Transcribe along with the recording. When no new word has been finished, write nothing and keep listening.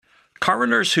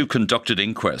Coroners who conducted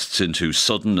inquests into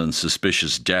sudden and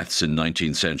suspicious deaths in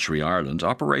 19th century Ireland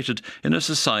operated in a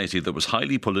society that was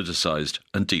highly politicised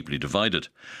and deeply divided.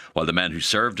 While the men who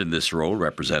served in this role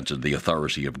represented the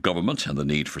authority of government and the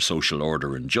need for social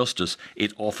order and justice,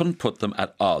 it often put them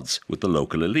at odds with the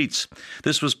local elites.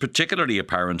 This was particularly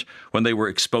apparent when they were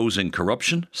exposing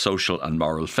corruption, social and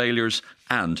moral failures,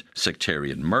 and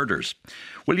sectarian murders.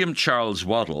 William Charles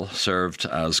Waddell served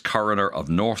as coroner of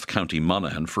North County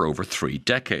Monaghan for over 3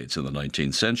 decades in the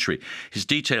 19th century. His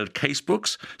detailed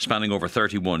casebooks, spanning over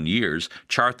 31 years,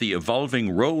 chart the evolving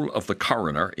role of the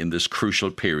coroner in this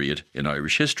crucial period in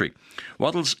Irish history.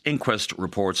 Waddell's inquest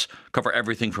reports cover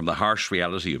everything from the harsh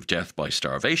reality of death by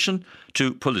starvation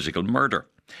to political murder.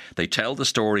 They tell the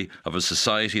story of a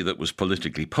society that was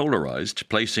politically polarised,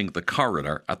 placing the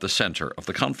coroner at the centre of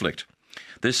the conflict.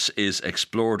 This is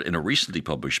explored in a recently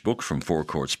published book from Four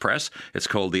Courts Press. It's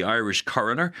called The Irish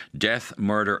Coroner, Death,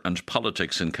 Murder and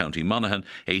Politics in County Monaghan,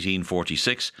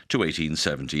 1846 to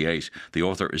 1878. The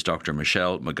author is Dr.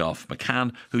 Michelle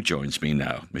McGoff-McCann, who joins me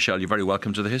now. Michelle, you're very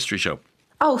welcome to The History Show.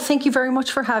 Oh, thank you very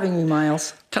much for having me,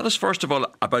 Miles. Tell us first of all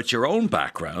about your own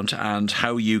background and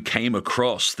how you came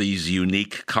across these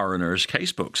unique coroners'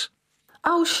 casebooks.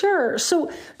 Oh, sure.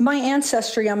 So my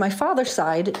ancestry on my father's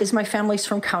side is my family's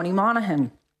from County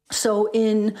Monaghan. So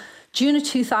in June of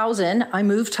 2000, I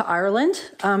moved to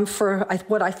Ireland for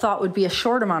what I thought would be a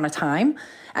short amount of time.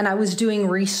 And I was doing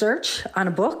research on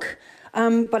a book.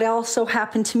 But I also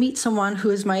happened to meet someone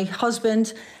who is my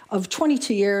husband of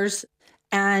 22 years.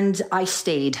 And I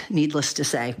stayed, needless to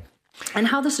say. And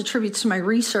how this attributes to my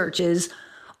research is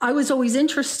I was always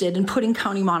interested in putting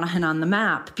County Monaghan on the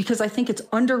map because I think it's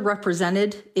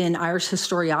underrepresented in Irish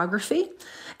historiography.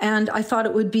 And I thought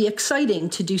it would be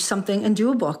exciting to do something and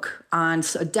do a book on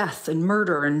death and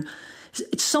murder. And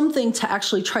it's something to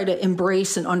actually try to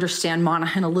embrace and understand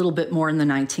Monaghan a little bit more in the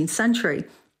 19th century.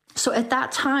 So at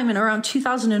that time, in around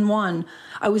 2001,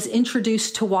 I was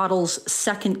introduced to Waddell's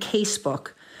second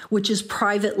casebook, which is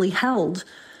privately held.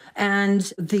 And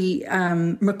the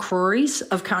McCrorys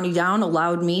of County Down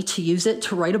allowed me to use it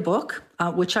to write a book,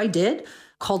 which I did,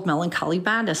 called Melancholy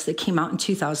Madness, that came out in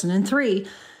 2003.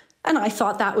 And I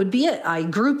thought that would be it. I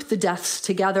grouped the deaths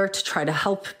together to try to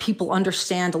help people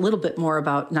understand a little bit more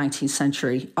about 19th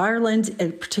century Ireland,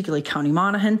 and particularly County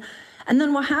Monaghan. And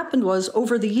then what happened was,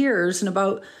 over the years, in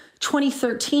about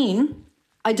 2013,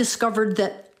 I discovered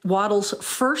that Waddell's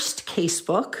first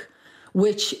casebook,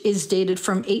 which is dated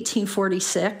from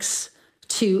 1846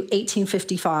 to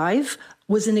 1855,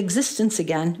 was in existence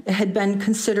again. It had been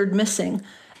considered missing.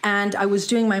 And I was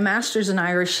doing my master's in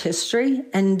Irish history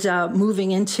and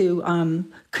moving into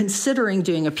considering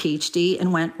doing a PhD,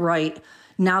 and went, right,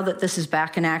 now that this is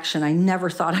back in action, I never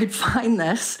thought I'd find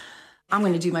this. I'm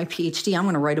going to do my PhD. I'm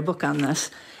going to write a book on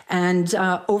this. And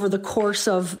over the course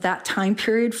of that time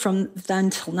period, from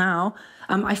then till now,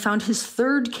 I found his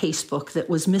third casebook that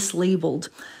was mislabeled.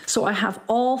 So I have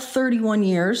all 31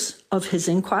 years of his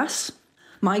inquests.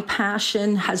 My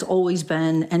passion has always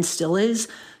been, and still is,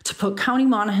 to put County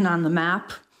Monaghan on the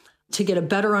map, to get a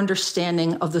better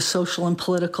understanding of the social and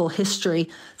political history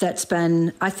that's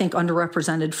been, I think,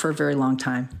 underrepresented for a very long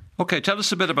time. Okay, tell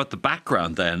us a bit about the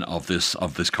background then of this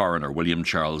coroner, William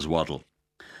Charles Waddell.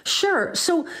 Sure.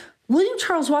 So William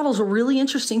Charles Waddell is a really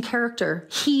interesting character.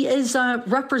 He is a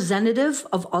representative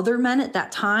of other men at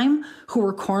that time who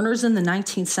were coroners in the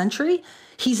 19th century.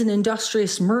 He's an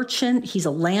industrious merchant, he's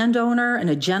a landowner and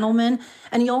a gentleman,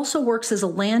 and he also works as a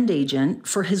land agent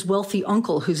for his wealthy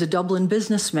uncle, who's a Dublin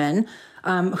businessman,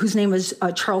 whose name is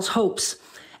Charles Hopes.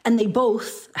 And they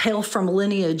both hail from a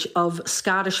lineage of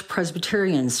Scottish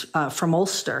Presbyterians from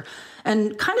Ulster.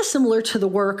 And kind of similar to the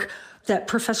work that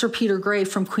Professor Peter Gray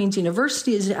from Queen's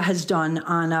University has done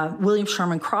on William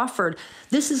Sherman Crawford.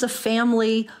 This is a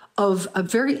family of a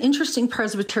very interesting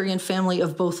Presbyterian family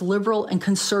of both liberal and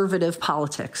conservative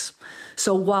politics.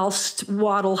 So whilst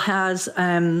Waddell has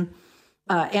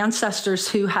ancestors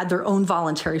who had their own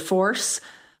voluntary force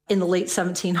in the late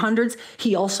 1700s,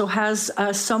 he also has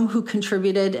some who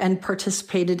contributed and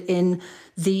participated in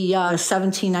the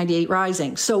 1798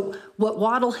 Rising. So what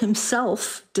Waddell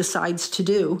himself decides to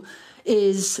do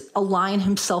is align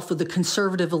himself with the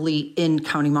conservative elite in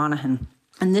County Monaghan.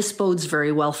 And this bodes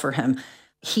very well for him.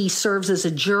 He serves as a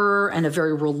juror and a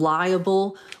very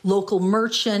reliable local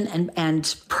merchant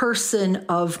and person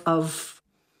of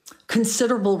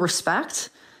considerable respect.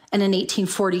 And in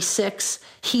 1846,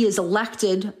 he is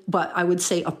elected, but I would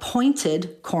say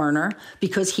appointed coroner,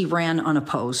 because he ran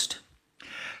unopposed.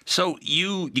 So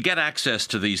you get access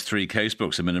to these three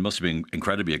casebooks. I mean, it must have been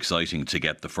incredibly exciting to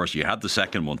get the first. You had the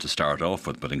second one to start off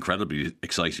with, but incredibly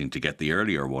exciting to get the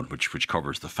earlier one, which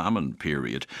covers the famine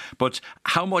period. But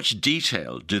how much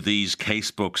detail do these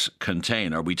casebooks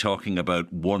contain? Are we talking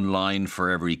about one line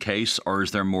for every case, or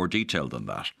is there more detail than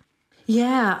that?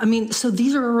 Yeah, I mean, so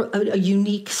these are a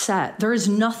unique set. There is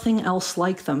nothing else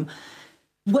like them.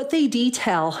 What they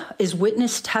detail is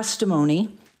witness testimony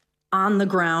on the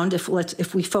ground. If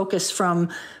we focus from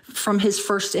his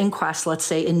first inquest, let's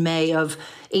say in May of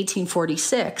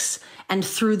 1846, and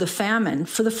through the famine,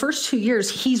 for the first 2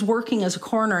 years, he's working as a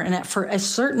coroner, and for a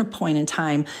certain point in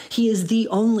time, he is the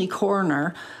only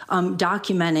coroner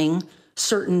documenting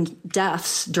certain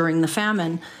deaths during the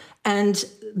famine. And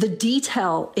the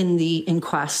detail in the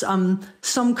inquests,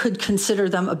 some could consider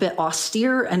them a bit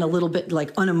austere and a little bit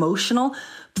like unemotional,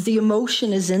 but the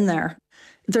emotion is in there.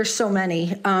 There's so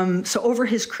many. So over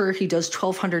his career, he does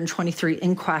 1,223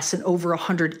 inquests and over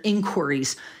 100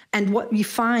 inquiries. And what you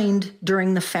find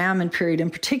during the famine period in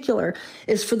particular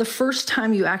is for the first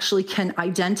time you actually can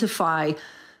identify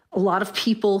a lot of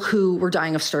people who were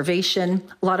dying of starvation,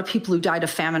 a lot of people who died of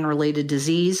famine-related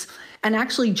disease, and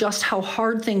actually just how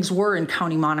hard things were in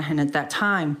County Monaghan at that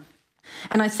time.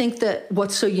 And I think that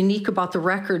what's so unique about the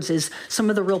records is some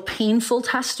of the real painful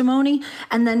testimony,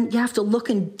 and then you have to look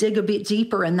and dig a bit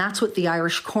deeper, and that's what the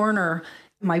Irish Coroner,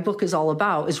 my book, is all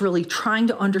about, is really trying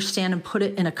to understand and put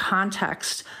it in a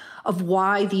context of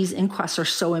why these inquests are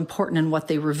so important and what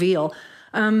they reveal.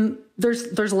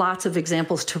 There's lots of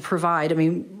examples to provide. I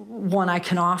mean, one I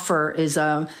can offer is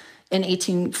in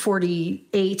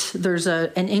 1848, there's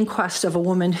an inquest of a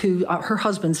woman who her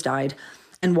husband's died,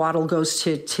 and Waddell goes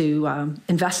to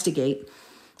investigate,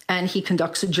 and he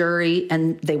conducts a jury,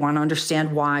 and they want to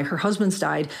understand why her husband's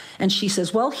died. And she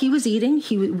says, "Well, he was eating.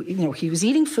 He was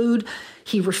eating food.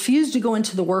 He refused to go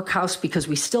into the workhouse because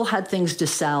we still had things to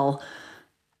sell."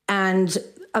 And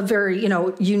a very,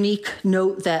 unique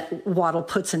note that Waddell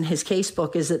puts in his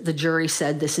casebook is that the jury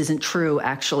said this isn't true,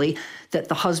 actually, that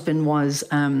the husband was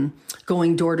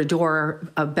going door to door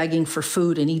begging for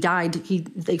food, and he died.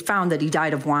 They found that he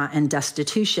died of want and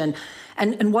destitution.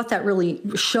 And what that really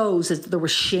shows is that there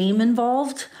was shame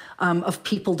involved of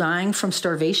people dying from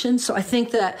starvation. So I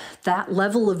think that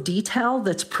level of detail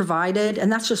that's provided,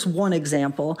 and that's just one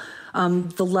example,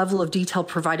 the level of detail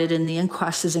provided in the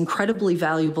inquest is incredibly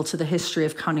valuable to the history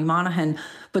of County Monaghan,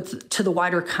 but to the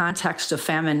wider context of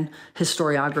famine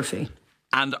historiography.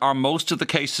 And are most of the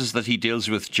cases that he deals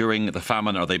with during the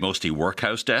famine, are they mostly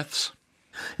workhouse deaths?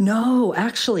 No,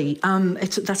 actually,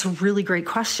 that's a really great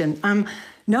question.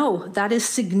 No, that is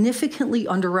significantly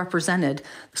underrepresented.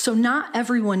 So not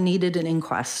everyone needed an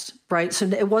inquest, right? So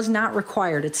it was not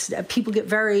required. It's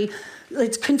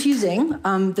confusing.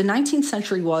 The 19th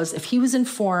century was, if he was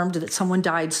informed that someone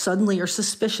died suddenly or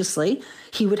suspiciously,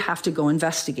 he would have to go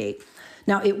investigate.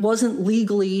 Now, it wasn't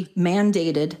legally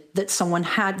mandated that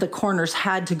the coroners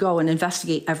had to go and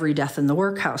investigate every death in the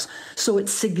workhouse. So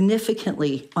it's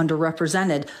significantly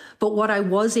underrepresented. But what I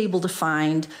was able to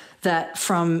find that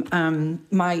from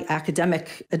my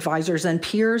academic advisors and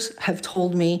peers have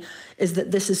told me is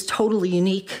that this is totally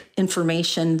unique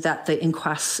information that the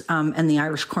inquests and the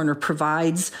Irish Coroner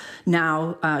provides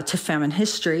now to famine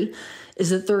history,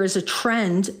 is that there is a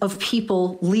trend of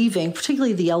people leaving,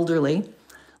 particularly the elderly,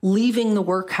 leaving the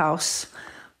workhouse,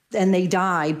 and they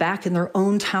die back in their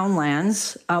own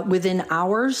townlands within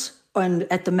hours and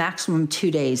at the maximum 2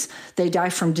 days. They die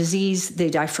from disease, they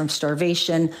die from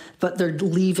starvation, but they're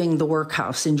leaving the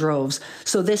workhouse in droves.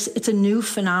 So it's a new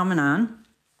phenomenon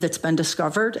that's been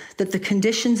discovered, that the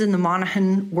conditions in the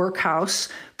Monaghan workhouse,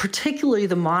 particularly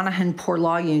the Monaghan Poor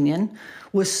Law Union,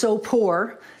 was so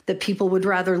poor that people would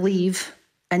rather leave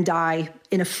and die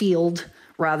in a field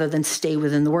rather than stay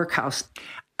within the workhouse.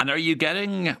 And are you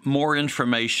getting more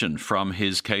information from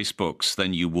his casebooks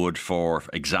than you would, for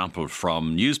example,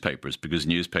 from newspapers? Because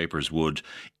newspapers would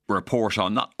report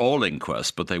on not all inquests,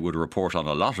 but they would report on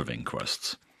a lot of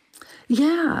inquests.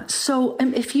 Yeah. So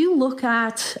if you look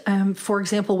at, for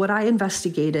example, what I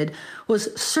investigated was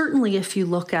certainly if you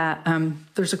look at,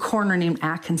 there's a coroner named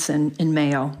Atkinson in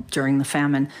Mayo during the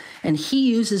famine, and he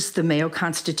uses the Mayo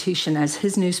Constitution as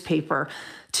his newspaper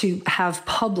to have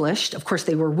published, of course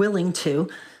they were willing to,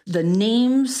 the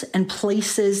names and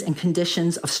places and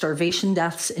conditions of starvation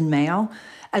deaths in Mayo,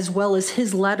 as well as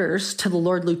his letters to the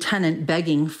Lord Lieutenant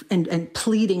begging and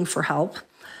pleading for help.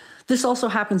 This also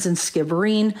happens in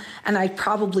Skibbereen, and I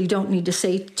probably don't need to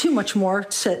say too much more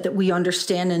so that we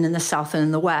understand, and in the South and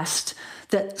in the West,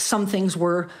 that some things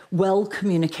were well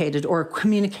communicated or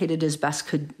communicated as best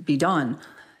could be done.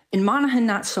 In Monaghan,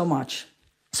 not so much.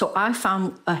 So I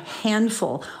found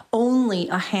only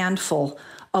a handful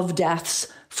of deaths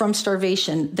from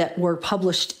starvation that were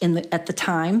published at the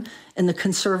time in the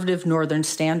conservative Northern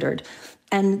Standard.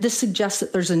 And this suggests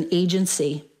that there's an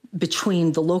agency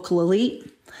between the local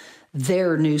elite,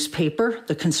 their newspaper,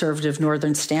 the conservative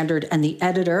Northern Standard, and the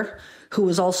editor, who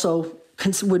was also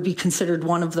would be considered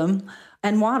one of them,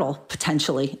 and Waddell,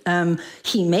 potentially.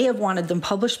 He may have wanted them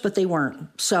published, but they weren't.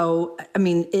 So, I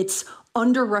mean, it's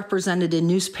underrepresented in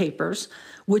newspapers,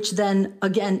 which then,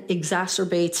 again,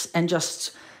 exacerbates and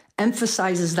just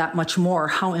emphasizes that much more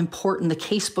how important the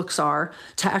case books are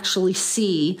to actually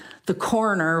see the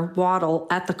coroner, Waddell,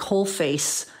 at the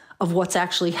coalface of what's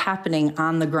actually happening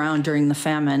on the ground during the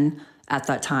famine at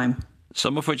that time.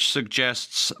 Some of which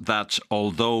suggests that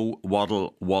although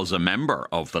Waddell was a member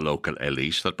of the local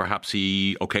elite, that perhaps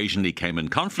he occasionally came in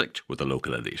conflict with the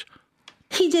local elite.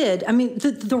 He did. I mean,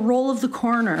 the role of the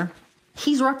coroner,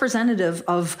 he's representative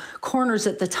of coroners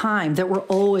at the time that were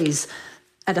always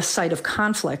at a site of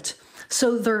conflict.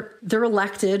 So they're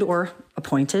elected or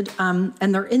appointed, and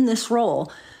they're in this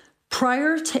role.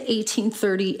 Prior to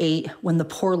 1838, when the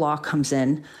Poor Law comes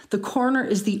in, the coroner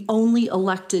is the only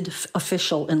elected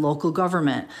official in local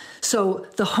government. So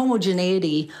the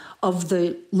homogeneity of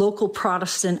the local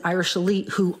Protestant Irish elite,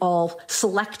 who all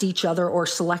select each other or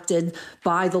selected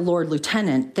by the Lord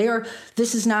Lieutenant,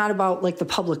 this is not about like the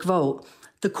public vote.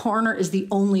 The coroner is the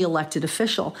only elected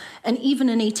official. And even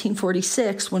in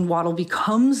 1846, when Waddell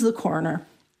becomes the coroner,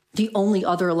 the only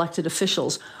other elected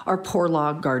officials are Poor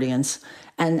Law guardians.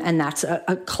 And that's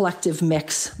a collective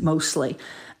mix mostly.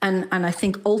 And I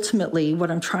think ultimately what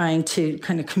I'm trying to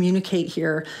kind of communicate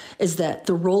here is that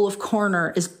the role of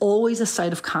coroner is always a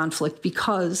site of conflict,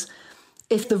 because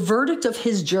if the verdict of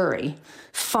his jury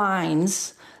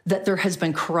finds that there has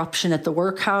been corruption at the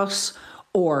workhouse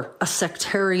or a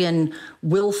sectarian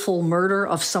willful murder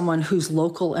of someone who's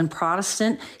local and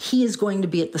Protestant, he is going to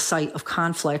be at the site of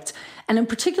conflict. And in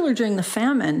particular, during the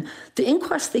famine, the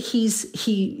inquest that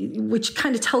which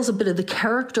kind of tells a bit of the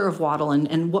character of Waddell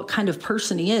and what kind of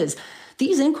person he is,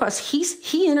 these inquests,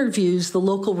 he interviews the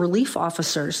local relief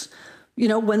officers. You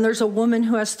know, when there's a woman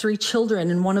who has 3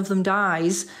 children and one of them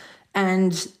dies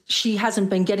and she hasn't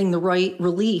been getting the right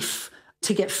relief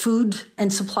to get food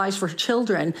and supplies for her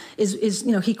children,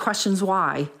 he questions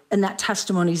why. And that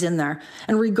testimony's in there.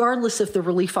 And regardless if the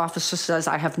relief officer says,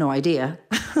 I have no idea,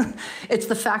 it's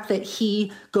the fact that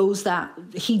he does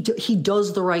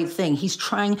the right thing.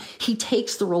 He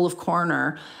takes the role of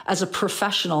coroner as a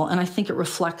professional, and I think it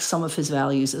reflects some of his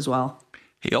values as well.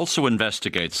 He also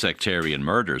investigates sectarian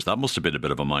murders. That must have been a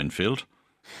bit of a minefield.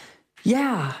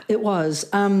 Yeah, it was.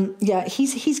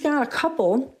 He's got a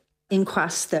couple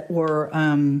inquests that were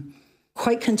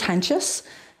quite contentious.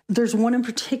 There's one in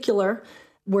particular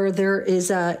where there is,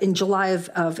 in July of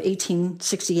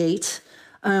 1868,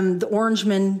 the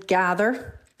Orangemen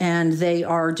gather and they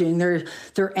are doing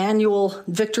their annual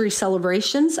victory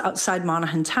celebrations outside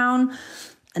Monaghan town.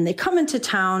 And they come into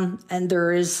town and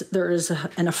there is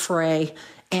an affray,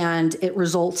 and it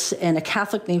results in a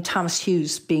Catholic named Thomas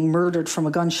Hughes being murdered from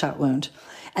a gunshot wound.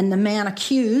 And the man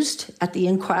accused at the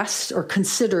inquest, or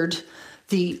considered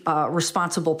the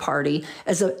responsible party,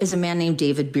 as a man named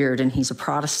David Beard, and he's a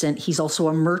Protestant. He's also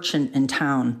a merchant in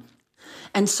town.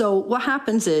 And so what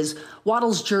happens is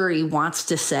Waddell's jury wants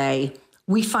to say,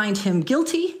 we find him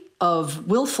guilty of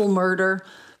willful murder,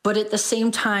 but at the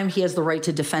same time, he has the right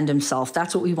to defend himself.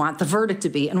 That's what we want the verdict to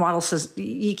be. And Waddell says,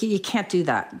 you can't do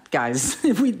that, guys.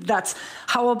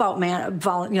 How about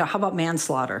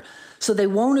manslaughter? So they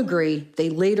won't agree. They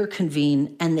later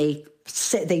convene and they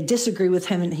disagree with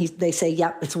him, and they say,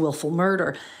 yep, it's willful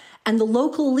murder. And the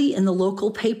local elite in the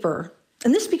local paper,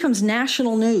 and this becomes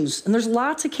national news. And there's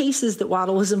lots of cases that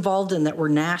Waddell was involved in that were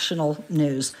national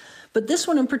news. But this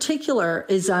one in particular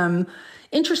is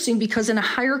interesting because in a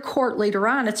higher court later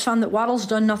on, it's found that Waddell's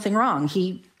done nothing wrong.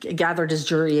 He gathered his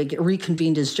jury,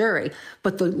 reconvened his jury.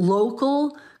 But the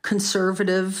local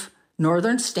conservative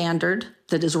Northern Standard,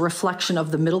 that is a reflection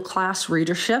of the middle class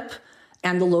readership,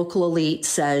 and the local elite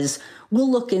says, we'll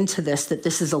look into this, that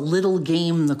this is a little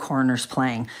game the coroner's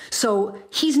playing. So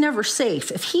he's never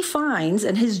safe. If he finds,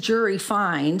 and his jury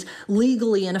find,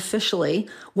 legally and officially,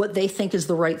 what they think is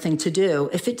the right thing to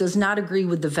do, if it does not agree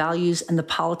with the values and the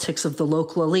politics of the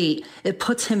local elite, it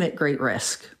puts him at great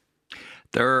risk.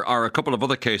 There are a couple of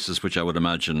other cases which I would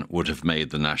imagine would have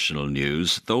made the national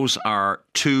news. Those are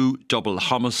 2 double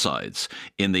homicides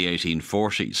in the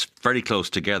 1840s, very close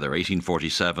together,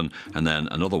 1847 and then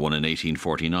another one in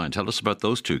 1849. Tell us about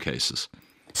those 2 cases.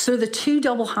 So the two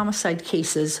double homicide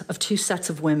cases of two sets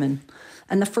of women,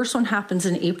 and the first one happens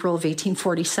in April of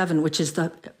 1847, which is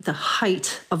the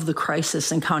height of the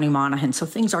crisis in County Monaghan. So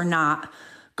things are not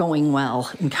going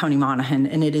well in County Monaghan,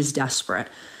 and it is desperate.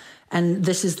 And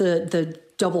this is the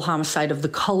double homicide of the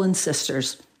Cullen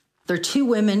sisters. They're two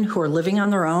women who are living on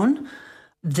their own.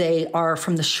 They are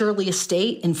from the Shirley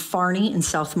estate in Farney in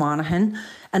South Monaghan,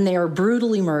 and they are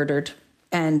brutally murdered.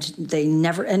 And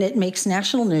it makes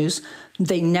national news.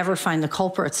 They never find the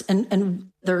culprits. And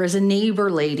there is a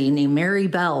neighbor lady named Mary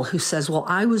Bell who says, well,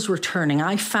 I was returning.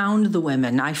 I found the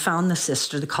women. I found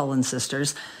the Cullen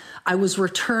sisters. I was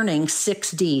returning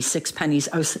 6 pennies,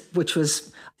 which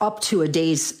was up to a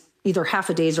day's, either half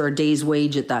a day's or a day's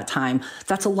wage at that time.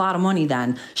 That's a lot of money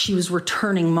then. She was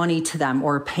returning money to them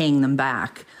or paying them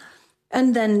back.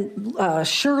 And then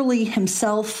Shirley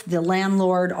himself, the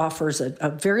landlord, offers a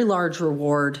very large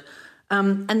reward.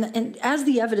 And as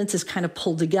the evidence is kind of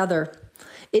pulled together,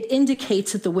 it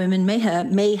indicates that the women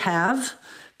may have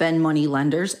been money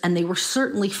lenders, and they were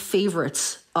certainly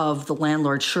favorites of the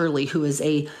landlord Shirley, who is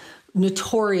a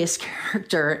notorious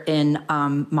character in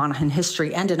Monaghan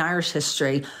history and in Irish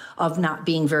history of not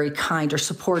being very kind or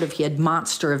supportive. He had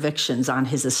monster evictions on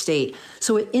his estate.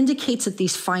 So it indicates that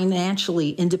these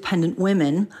financially independent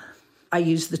women, I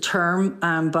use the term,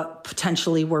 but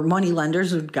potentially were money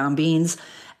lenders or gambines,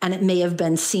 and it may have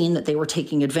been seen that they were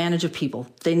taking advantage of people.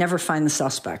 They never find the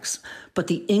suspects. But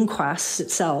the inquest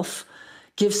itself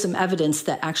gives some evidence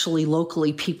that actually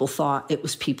locally people thought it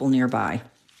was people nearby.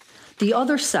 The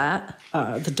other set,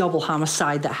 the double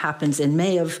homicide that happens in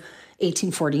May of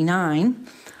 1849,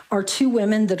 are two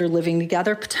women that are living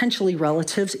together, potentially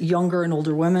relatives, younger and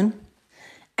older women.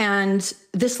 And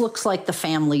this looks like the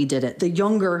family did it. The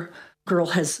younger girl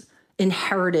has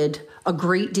inherited a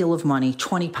great deal of money,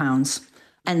 20 pounds,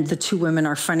 and the two women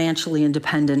are financially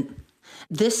independent.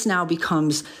 This now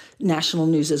becomes national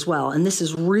news as well. And this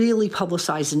is really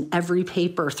publicized in every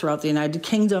paper throughout the United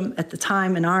Kingdom at the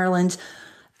time, in Ireland.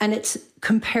 And it's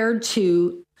compared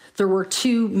to, there were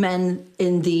two men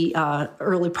in the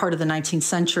early part of the 19th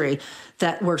century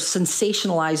that were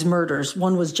sensationalized murders.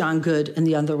 One was John Good and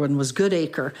the other one was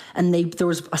Goodacre. And there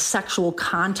was a sexual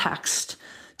context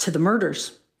to the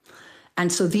murders.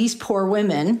 And so these poor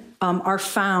women are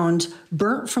found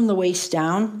burnt from the waist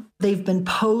down. They've been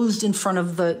posed in front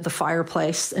of the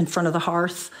fireplace, in front of the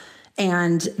hearth.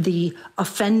 And the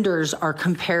offenders are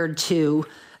compared to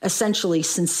essentially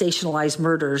sensationalized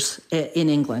murders in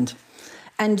England.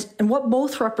 And what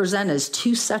both represent is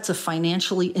two sets of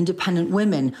financially independent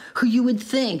women who you would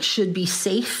think should be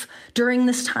safe during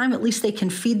this time. At least they can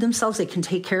feed themselves, they can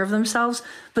take care of themselves,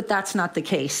 but that's not the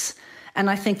case. And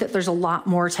I think that there's a lot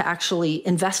more to actually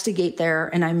investigate there,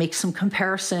 and I make some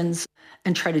comparisons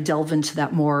and try to delve into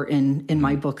that more in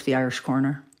my book, The Irish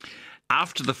Coroner.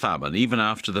 After the famine, even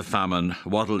after the famine,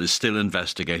 Waddell is still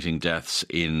investigating deaths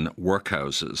in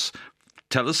workhouses.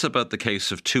 Tell us about the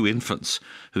case of two infants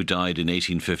who died in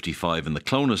 1855 in the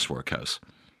Clonus workhouse.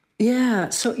 In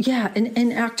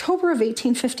October of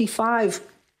 1855,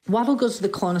 Waddell goes to the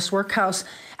Clonus workhouse,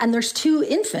 and there's two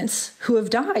infants who have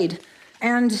died.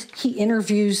 And he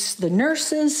interviews the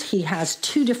nurses. He has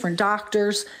two different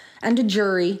doctors and a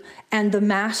jury, and the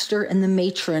master and the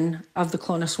matron of the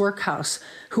Clonus workhouse,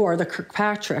 who are the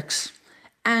Kirkpatricks.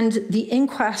 And the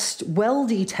inquest well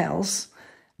details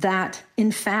that,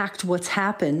 in fact, what's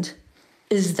happened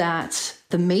is that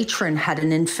the matron had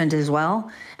an infant as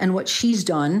well. And what she's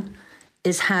done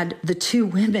is had the two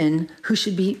women who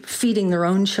should be feeding their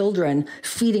own children,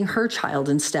 feeding her child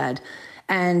instead.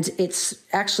 And it's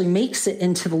actually makes it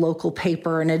into the local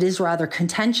paper, and it is rather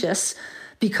contentious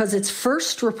because it's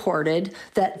first reported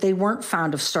that they weren't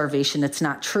found of starvation. It's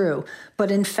not true. But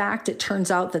in fact, it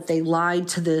turns out that they lied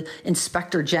to the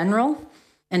inspector general.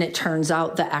 And it turns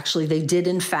out that actually they did,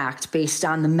 in fact, based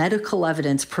on the medical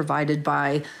evidence provided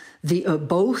by the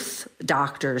both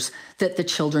doctors, that the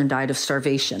children died of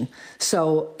starvation.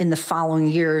 So in the following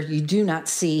year, you do not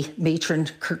see matron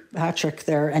Kirkpatrick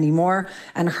there anymore,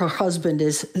 and her husband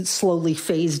is slowly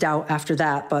phased out after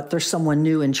that, but there's someone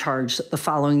new in charge the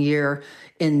following year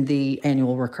in the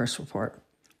annual workhouse report.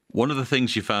 One of the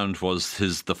things you found was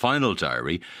the final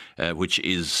diary, which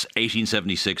is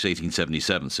 1876,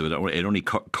 1877, so it only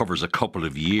covers a couple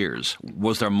of years.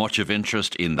 Was there much of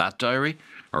interest in that diary?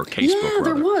 Or casebook, rather?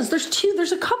 There was.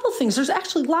 There's a couple things. There's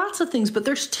actually lots of things, but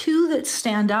there's two that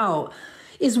stand out.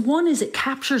 One is it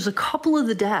captures a couple of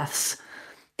the deaths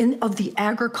of the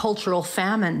agricultural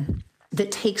famine that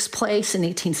takes place in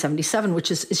 1877,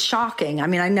 which is shocking. I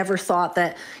mean, I never thought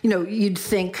that, you'd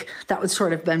think that would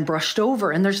sort of been brushed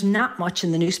over, and there's not much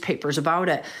in the newspapers about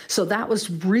it. So that was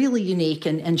really unique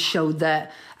and showed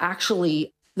that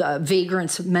actually the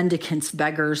vagrants, mendicants,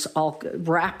 beggars, all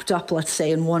wrapped up, let's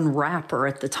say, in one wrapper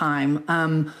at the time,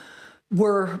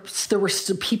 there were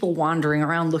still people wandering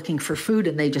around looking for food,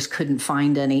 and they just couldn't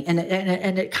find any. And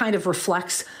it kind of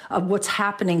reflects what's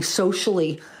happening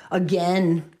socially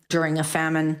again during a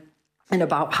famine, and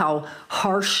about how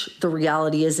harsh the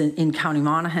reality is in County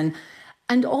Monaghan.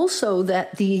 And also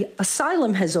that the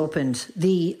asylum has opened.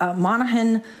 The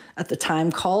Monaghan, at the time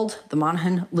called the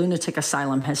Monaghan Lunatic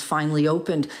Asylum, has finally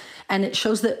opened. And it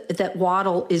shows that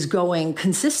Waddell is going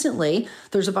consistently.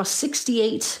 There's about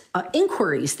 68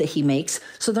 inquiries that he makes.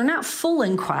 So they're not full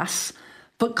inquests,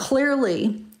 but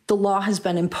clearly the law has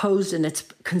been imposed, and it's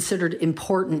considered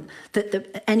important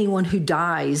that anyone who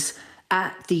dies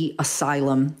at the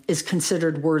asylum is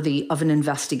considered worthy of an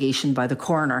investigation by the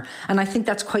coroner. And I think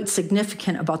that's quite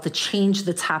significant about the change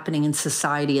that's happening in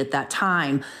society at that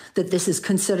time, that this is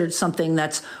considered something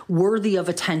that's worthy of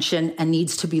attention and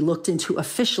needs to be looked into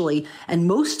officially, and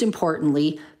most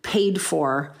importantly, paid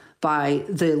for by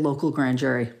the local grand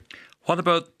jury. What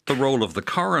about the role of the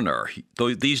coroner?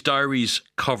 These diaries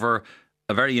cover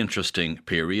a very interesting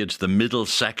period, the middle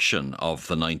section of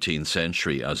the 19th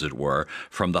century, as it were,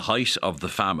 from the height of the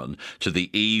famine to the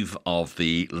eve of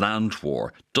the land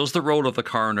war. Does the role of the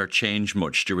coroner change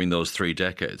much during those 3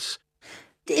 decades?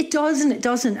 It does and it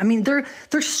doesn't. I mean,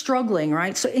 they're struggling,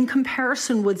 right? So in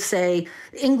comparison with, say,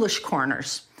 English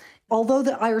coroners, although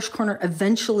the Irish coroner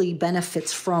eventually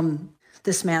benefits from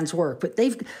this man's work, but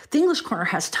the English coroner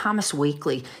has Thomas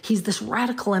Wakeley. He's this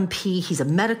radical MP. He's a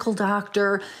medical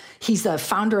doctor. He's the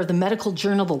founder of the medical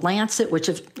journal, The Lancet, which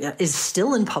is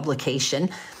still in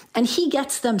publication. And he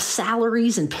gets them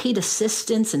salaries and paid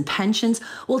assistance and pensions.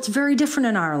 Well, it's very different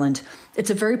in Ireland.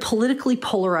 It's a very politically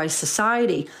polarized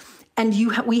society. And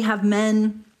we have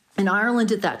men in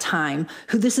Ireland at that time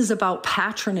who this is about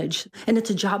patronage, and it's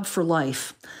a job for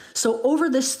life. So over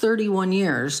this 31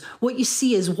 years, what you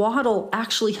see is Waddell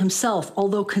actually himself,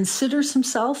 although considers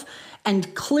himself,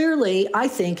 and clearly, I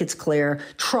think it's clear,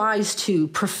 tries to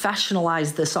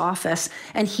professionalize this office,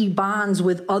 and he bonds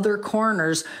with other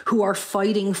coroners who are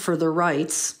fighting for their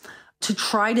rights to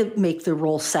try to make the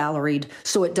role salaried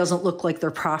so it doesn't look like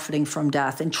they're profiting from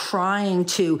death, and trying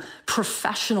to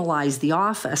professionalize the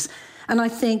office. And I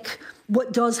think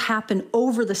what does happen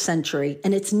over the century,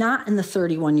 and it's not in the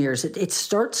 31 years, it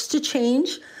starts to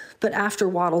change, but after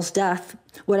Waddell's death,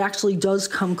 what actually does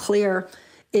come clear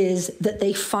is that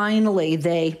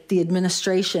the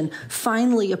administration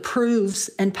finally approves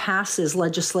and passes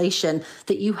legislation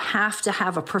that you have to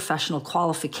have a professional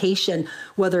qualification,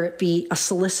 whether it be a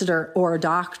solicitor or a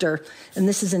doctor. And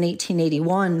this is in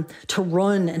 1881, to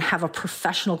run and have a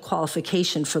professional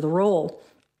qualification for the role.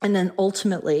 And then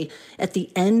ultimately, at the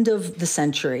end of the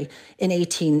century, in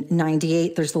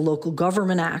 1898, there's the Local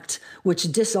Government Act,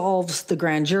 which dissolves the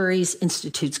grand juries,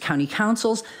 institutes county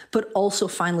councils, but also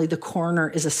finally the coroner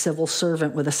is a civil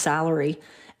servant with a salary,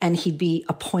 and he'd be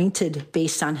appointed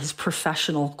based on his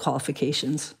professional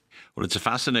qualifications. Well, it's a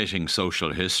fascinating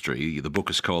social history. The book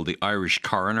is called The Irish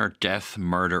Coroner, Death,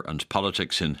 Murder and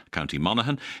Politics in County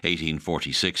Monaghan,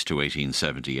 1846 to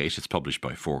 1878. It's published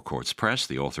by Four Courts Press.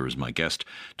 The author is my guest,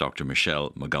 Dr. Michelle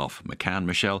McGoff-McCann.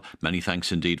 Michelle, many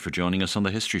thanks indeed for joining us on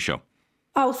The History Show.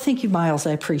 Oh, thank you, Miles.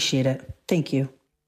 I appreciate it. Thank you.